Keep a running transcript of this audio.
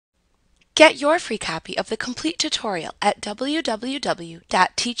Get your free copy of the complete tutorial at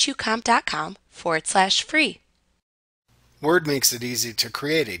www.teachucomp.com/free. Word makes it easy to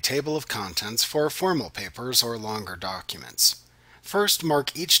create a table of contents for formal papers or longer documents. First,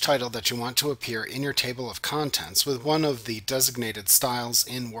 mark each title that you want to appear in your table of contents with one of the designated styles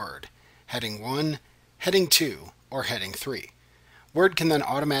in Word: Heading 1, Heading 2, or Heading 3. Word can then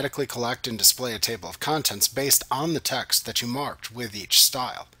automatically collect and display a table of contents based on the text that you marked with each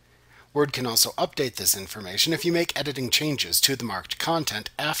style. Word can also update this information if you make editing changes to the marked content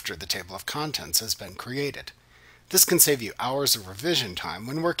after the table of contents has been created. This can save you hours of revision time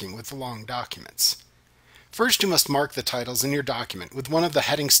when working with the long documents. First, you must mark the titles in your document with one of the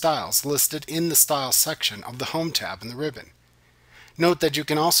heading styles listed in the Style section of the Home tab in the ribbon. Note that you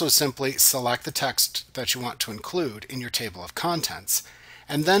can also simply select the text that you want to include in your table of contents,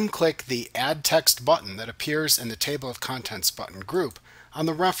 and then click the Add Text button that appears in the Table of Contents button group on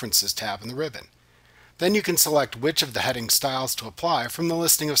the References tab in the ribbon. Then you can select which of the heading styles to apply from the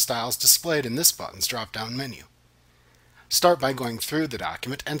listing of styles displayed in this button's drop-down menu. Start by going through the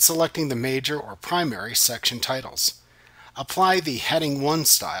document and selecting the major or primary section titles. Apply the Heading 1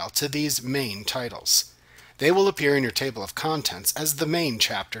 style to these main titles. They will appear in your table of contents as the main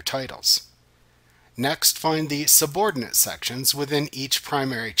chapter titles. Next, find the subordinate sections within each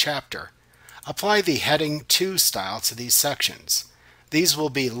primary chapter. Apply the Heading 2 style to these sections. These will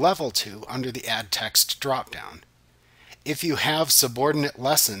be Level 2 under the Add Text drop-down. If you have subordinate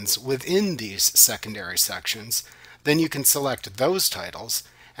lessons within these secondary sections, then you can select those titles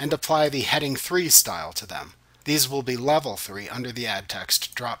and apply the Heading 3 style to them. These will be Level 3 under the Add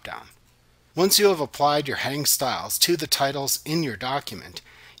Text drop-down. Once you have applied your heading styles to the titles in your document,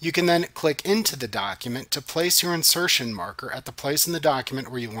 you can then click into the document to place your insertion marker at the place in the document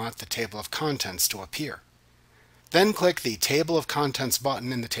where you want the table of contents to appear. Then click the Table of Contents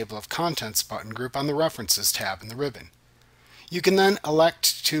button in the Table of Contents button group on the References tab in the ribbon. You can then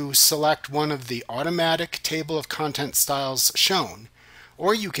elect to select one of the automatic table of contents styles shown,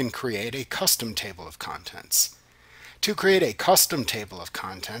 or you can create a custom table of contents. To create a custom table of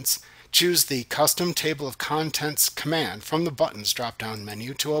contents, choose the Custom Table of Contents command from the Buttons drop-down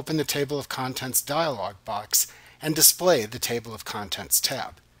menu to open the Table of Contents dialog box and display the Table of Contents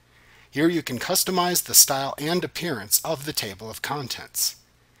tab. Here you can customize the style and appearance of the table of contents.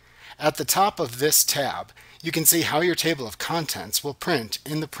 At the top of this tab, you can see how your table of contents will print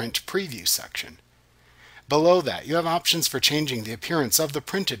in the Print Preview section. Below that, you have options for changing the appearance of the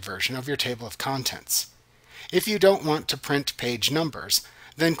printed version of your table of contents. If you don't want to print page numbers,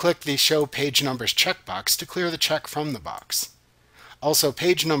 then click the Show Page Numbers checkbox to clear the check from the box. Also,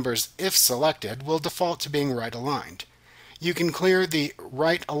 page numbers, if selected, will default to being right-aligned. You can clear the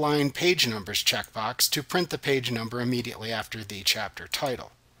Right Align Page Numbers checkbox to print the page number immediately after the chapter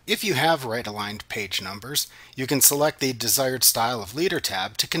title. If you have right-aligned page numbers, you can select the desired style of leader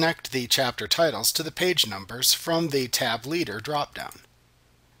tab to connect the chapter titles to the page numbers from the Tab Leader drop-down.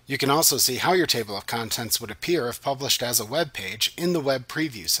 You can also see how your table of contents would appear if published as a web page in the Web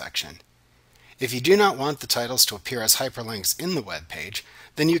Preview section. If you do not want the titles to appear as hyperlinks in the web page,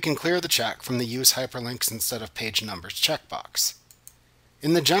 then you can clear the check from the Use Hyperlinks instead of Page Numbers checkbox.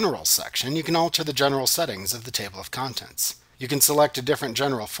 In the General section, you can alter the general settings of the table of contents. You can select a different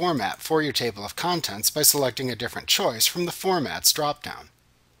general format for your table of contents by selecting a different choice from the Formats drop-down.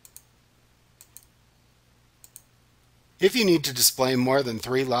 If you need to display more than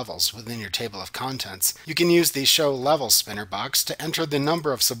 3 levels within your table of contents, you can use the Show Level spinner box to enter the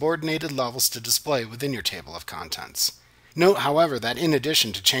number of subordinated levels to display within your table of contents. Note, however, that in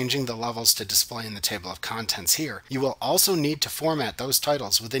addition to changing the levels to display in the table of contents here, you will also need to format those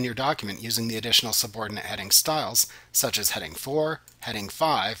titles within your document using the additional subordinate heading styles, such as Heading 4, Heading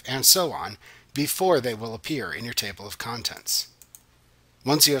 5, and so on, before they will appear in your table of contents.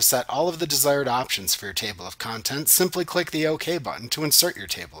 Once you have set all of the desired options for your table of contents, simply click the OK button to insert your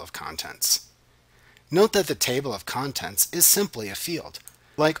table of contents. Note that the table of contents is simply a field.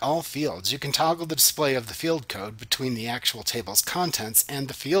 Like all fields, you can toggle the display of the field code between the actual table's contents and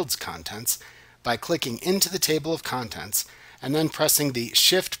the field's contents by clicking into the table of contents and then pressing the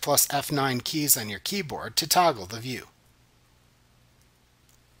Shift plus F9 keys on your keyboard to toggle the view.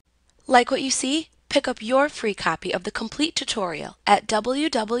 Like what you see? Pick up your free copy of the complete tutorial at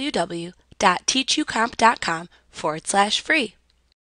www.teachucomp.com/free.